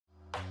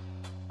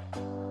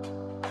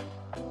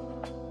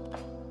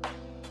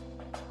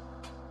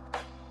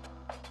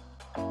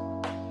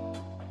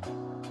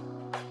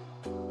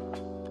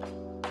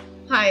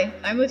Hi,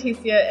 I'm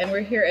Letticia, and we're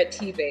here at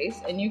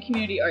T-Base, a new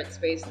community art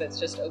space that's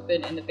just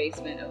opened in the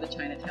basement of the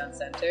Chinatown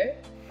Center.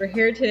 We're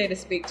here today to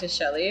speak to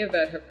Shellie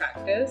about her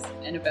practice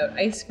and about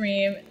ice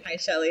cream. Hi,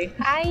 Shellie.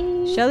 Hi.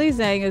 Shellie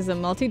Zhang is a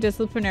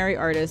multidisciplinary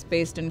artist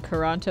based in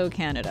Toronto,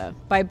 Canada.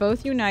 By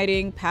both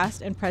uniting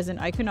past and present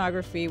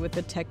iconography with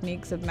the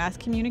techniques of mass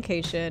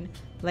communication,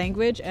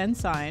 language, and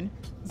sign,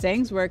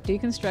 Zhang's work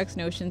deconstructs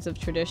notions of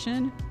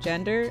tradition,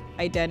 gender,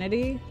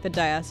 identity, the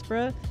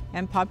diaspora,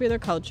 and popular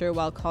culture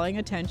while calling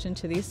attention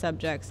to these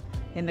subjects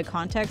in the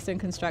context and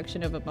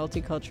construction of a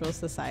multicultural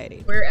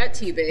society. We're at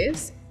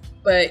T-Base,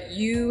 but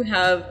you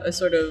have a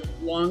sort of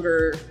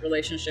longer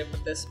relationship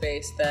with this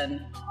space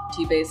than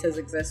T-Base has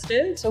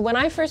existed. So when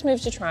I first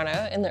moved to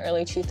Toronto in the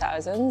early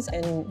 2000s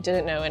and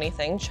didn't know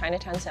anything,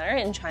 Chinatown Center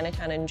and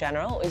Chinatown in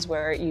general is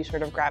where you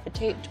sort of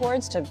gravitate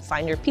towards to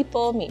find your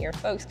people, meet your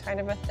folks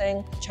kind of a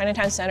thing.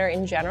 Chinatown Center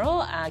in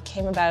general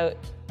came about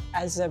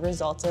as a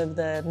result of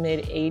the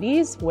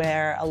mid-80s,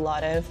 where a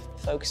lot of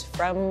folks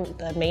from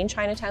the main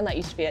Chinatown that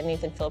used to be at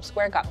Nathan Phillips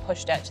Square got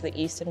pushed out to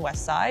the east and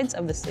west sides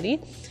of the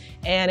city.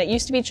 And it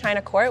used to be China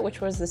Court,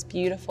 which was this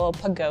beautiful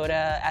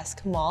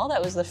pagoda-esque mall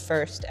that was the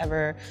first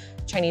ever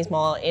Chinese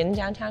mall in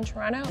downtown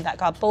Toronto. That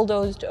got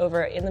bulldozed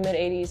over in the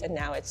mid-80s, and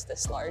now it's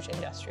this large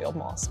industrial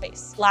mall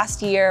space.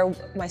 Last year,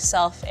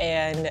 myself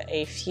and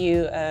a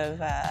few of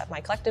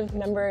my collective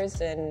members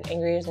and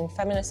Angry Asian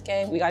Feminist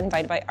Gang, we got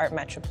invited by Art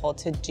Metropole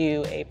to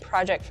do a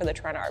project for the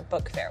Toronto Art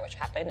Book Fair, which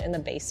happened in the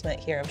basement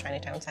here of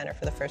Chinatown Center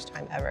for the first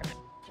time ever.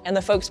 And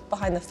the folks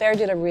behind the fair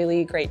did a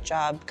really great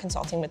job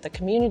consulting with the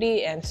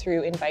community, and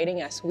through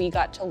inviting us, we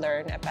got to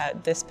learn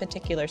about this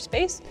particular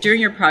space. During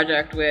your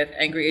project with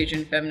Angry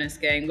Asian Feminist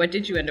Gang, what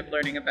did you end up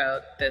learning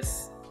about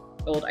this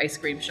old ice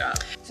cream shop?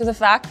 So the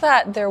fact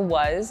that there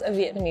was a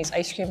Vietnamese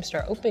ice cream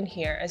store open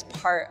here as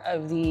part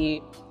of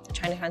the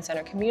Chinatown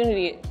Center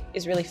community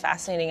is really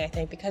fascinating, I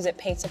think, because it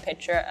paints a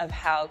picture of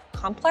how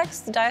complex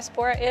the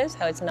diaspora is,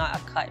 how it's not a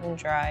cut and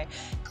dry,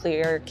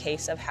 clear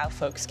case of how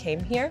folks came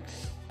here.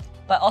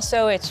 But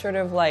also it's sort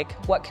of like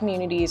what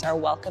communities are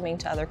welcoming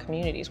to other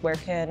communities. Where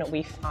can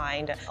we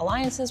find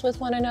alliances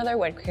with one another?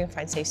 Where can we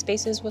find safe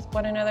spaces with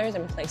one another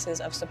and places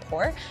of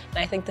support? And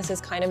I think this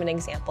is kind of an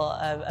example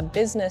of a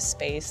business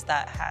space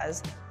that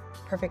has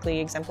perfectly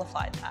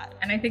exemplified that.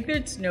 And I think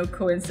it's no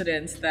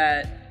coincidence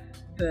that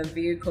the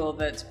vehicle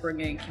that's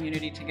bringing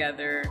community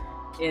together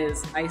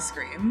is ice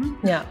cream.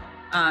 Yeah.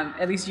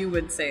 At least you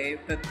would say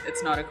that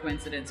it's not a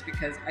coincidence,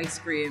 because ice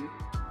cream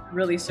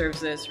really serves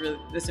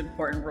this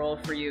important role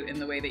for you in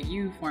the way that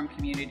you form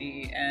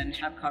community and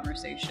have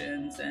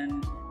conversations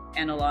and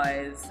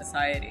analyze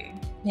society.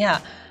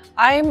 Yeah,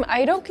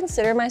 I don't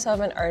consider myself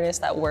an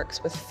artist that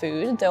works with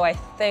food, though I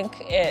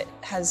think it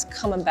has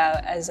come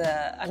about as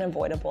an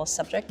unavoidable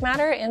subject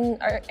matter in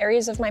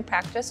areas of my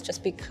practice,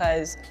 just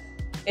because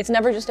it's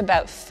never just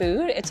about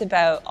food, it's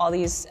about all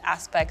these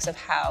aspects of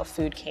how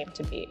food came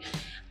to be.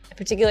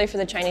 Particularly for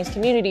the Chinese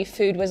community,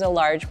 food was a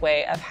large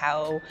way of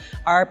how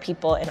our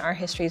people and our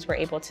histories were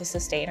able to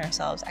sustain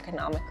ourselves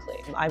economically.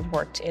 I've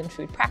worked in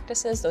food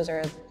practices. Those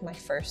are my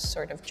first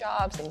sort of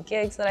jobs and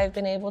gigs that I've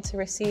been able to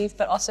receive.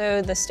 But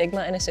also the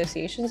stigma and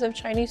associations of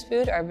Chinese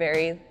food are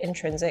very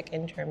intrinsic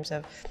in terms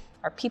of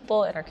our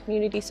people and our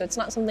community. So it's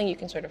not something you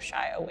can sort of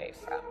shy away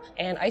from.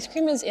 And ice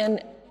cream is in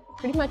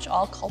pretty much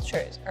all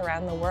cultures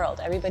around the world.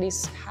 Everybody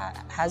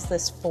has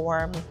this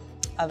form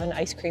of an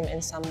ice cream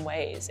in some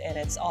ways, and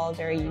it's all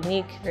very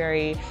unique,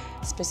 very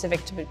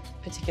specific to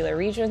particular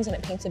regions, and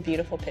it paints a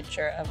beautiful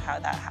picture of how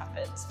that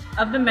happens.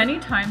 Of the many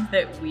times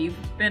that we've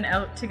been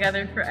out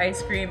together for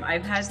ice cream,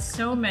 I've had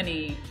so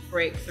many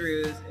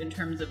breakthroughs in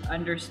terms of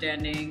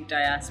understanding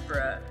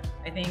diaspora.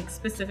 I think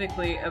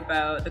specifically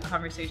about the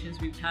conversations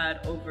we've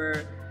had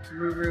over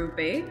Ruru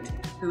Baked,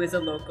 who is a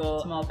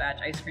local small batch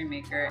ice cream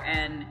maker,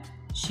 and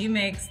she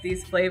makes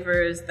these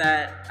flavors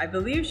that I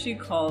believe she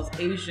calls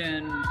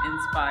Asian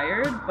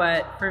inspired,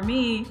 but for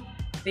me,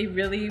 they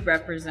really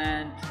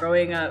represent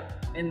growing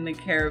up in the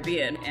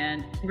Caribbean,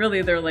 and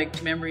really they're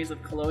like memories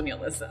of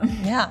colonialism.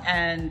 Yeah.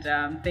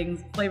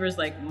 And flavors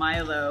like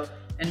Milo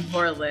and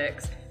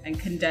Horlicks and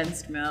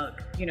condensed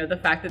milk, you know, the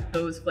fact that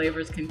those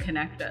flavors can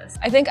connect us.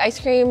 I think ice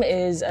cream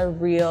is a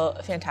real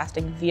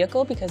fantastic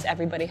vehicle because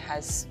everybody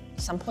has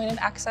some point of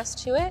access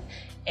to it.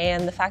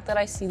 And the fact that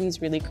I see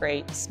these really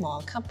great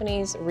small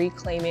companies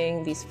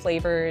reclaiming these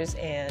flavors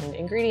and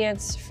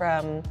ingredients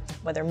from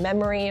whether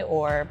memory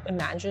or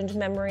imagined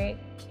memory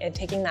and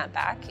taking that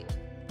back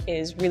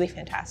is really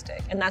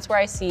fantastic. And that's where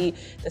I see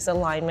this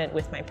alignment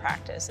with my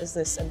practice, is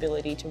this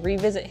ability to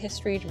revisit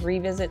history, to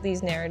revisit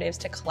these narratives,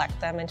 to collect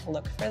them and to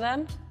look for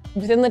them.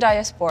 Within the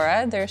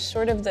diaspora, there's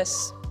sort of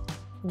this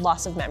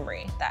loss of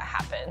memory that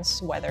happens,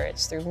 whether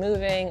it's through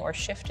moving or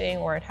shifting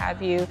or what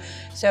have you.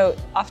 So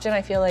often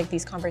I feel like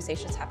these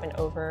conversations happen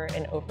over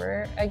and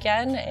over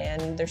again,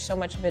 and there's so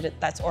much of it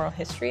that's oral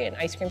history, and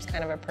ice cream's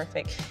kind of a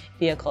perfect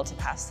vehicle to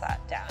pass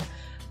that down.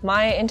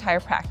 My entire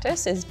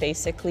practice is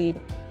basically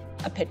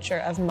a picture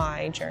of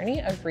my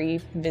journey of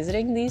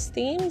revisiting these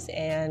themes,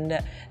 and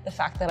the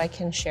fact that I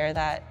can share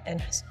that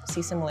and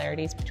see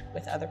similarities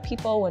with other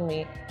people when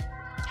we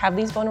have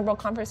these vulnerable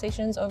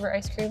conversations over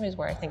ice cream is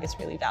where I think it's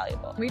really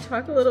valuable. We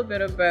talk a little bit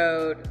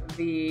about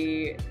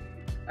the,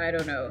 I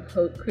don't know,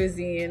 haute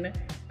cuisine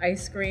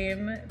ice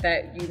cream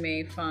that you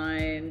may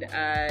find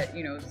at,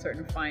 you know,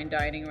 certain fine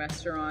dining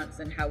restaurants,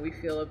 and how we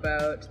feel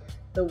about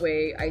the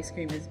way ice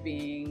cream is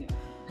being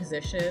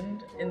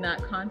positioned in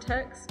that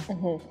context.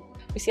 Mm-hmm.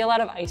 We see a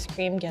lot of ice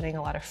cream getting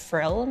a lot of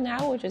frill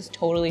now, which is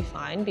totally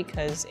fine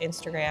because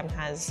Instagram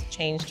has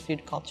changed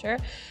food culture.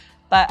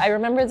 But I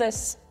remember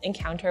this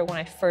encounter when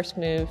I first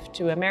moved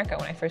to America,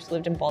 when I first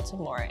lived in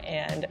Baltimore,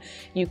 and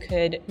you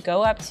could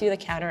go up to the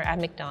counter at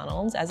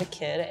McDonald's as a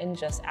kid and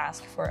just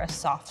ask for a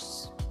soft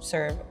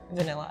serve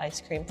vanilla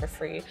ice cream for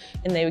free,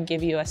 and they would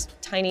give you a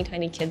tiny,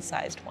 tiny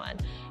kid-sized one.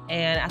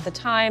 And at the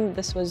time,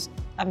 this was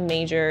a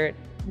major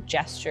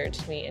gesture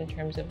to me in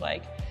terms of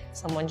like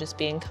someone just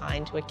being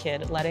kind to a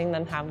kid, letting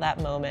them have that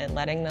moment,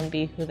 letting them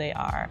be who they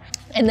are.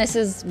 And this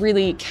is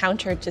really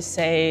counter to,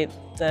 say,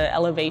 the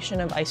elevation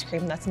of ice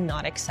cream that's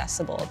not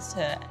accessible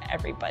to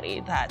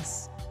everybody,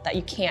 that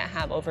you can't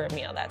have over a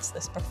meal. That's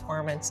this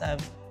performance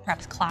of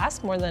perhaps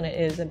class more than it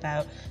is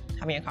about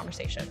having a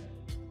conversation.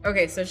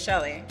 Okay, so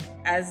Shellie,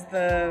 as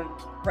the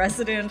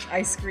resident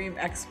ice cream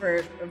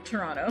expert of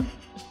Toronto,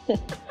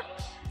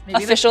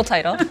 official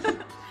title.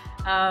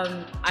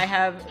 I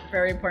have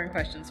very important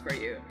questions for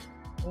you.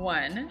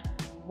 One,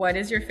 what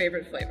is your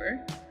favorite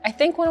flavor? I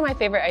think one of my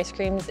favorite ice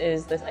creams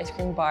is this ice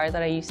cream bar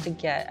that I used to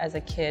get as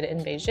a kid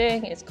in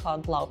Beijing. It's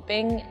called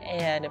Laoping,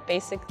 and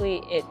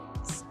basically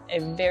it's a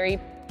very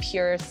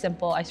pure,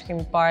 simple ice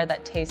cream bar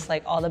that tastes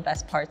like all the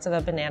best parts of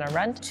a banana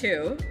runt.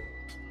 Two,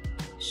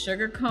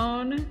 sugar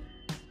cone,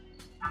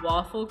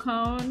 waffle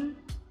cone,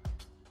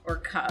 or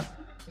cup?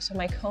 So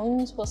my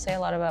cones will say a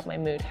lot about my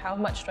mood. How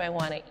much do I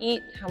want to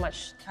eat?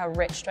 How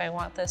rich do I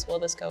want this? Will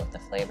this go with the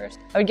flavors?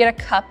 I would get a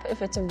cup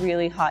if it's a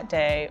really hot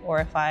day,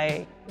 or if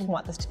I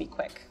want this to be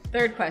quick.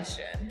 Third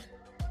question.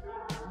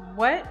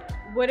 What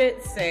would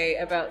it say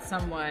about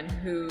someone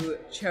who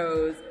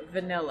chose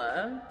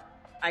vanilla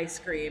ice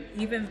cream,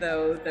 even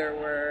though there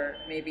were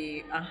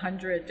maybe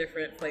 100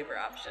 different flavor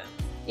options?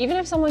 Even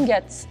if someone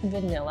gets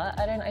vanilla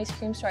at an ice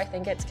cream store, I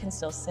think it can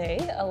still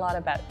say a lot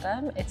about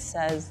them. It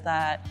says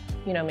that,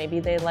 you know, maybe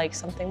they like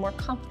something more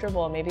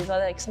comfortable, maybe they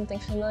like something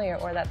familiar,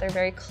 or that they're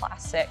very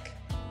classic.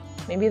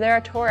 Maybe they're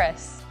a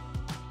tourist.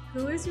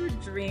 Who is your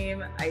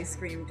dream ice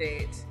cream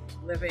date,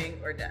 living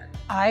or dead?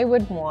 I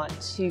would want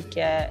to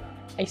get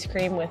ice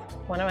cream with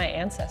one of my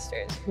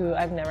ancestors who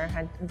I've never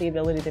had the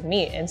ability to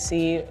meet, and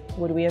see,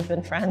 would we have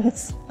been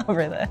friends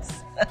over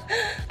this?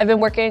 I've been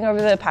working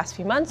over the past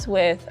few months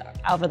with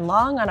Alvin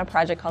Long on a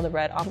project called the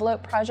Red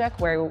Envelope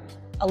Project, where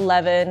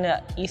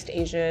 11 East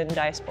Asian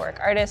diasporic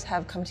artists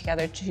have come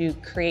together to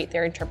create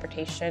their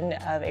interpretation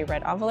of a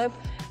red envelope.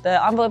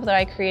 The envelope that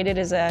I created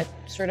is a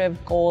sort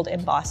of gold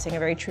embossing, a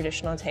very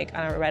traditional take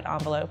on a red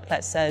envelope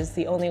that says,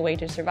 "The only way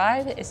to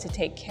survive is to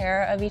take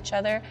care of each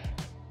other."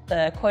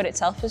 The quote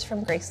itself is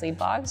from Grace Lee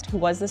Boggs, who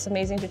was this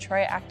amazing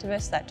Detroit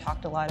activist that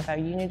talked a lot about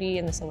unity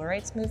in the civil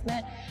rights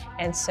movement.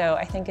 And so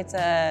I think it's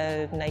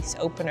a nice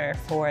opener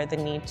for the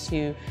need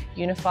to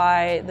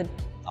unify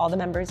all the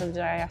members of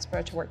the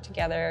diaspora to work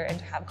together and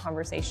to have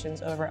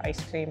conversations over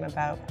ice cream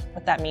about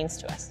what that means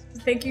to us.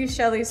 Thank you,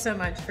 Shellie, so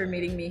much for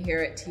meeting me here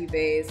at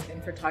T-Bays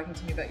and for talking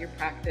to me about your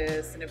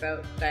practice and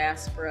about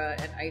diaspora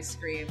and ice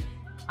cream.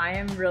 I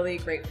am really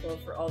grateful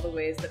for all the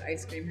ways that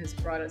ice cream has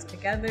brought us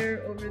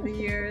together over the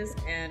years,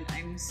 and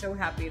I'm so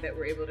happy that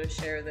we're able to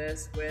share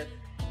this with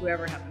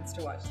whoever happens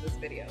to watch this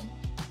video.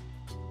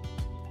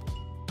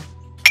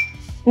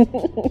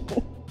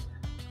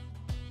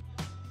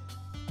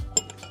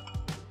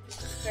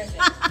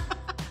 Perfect.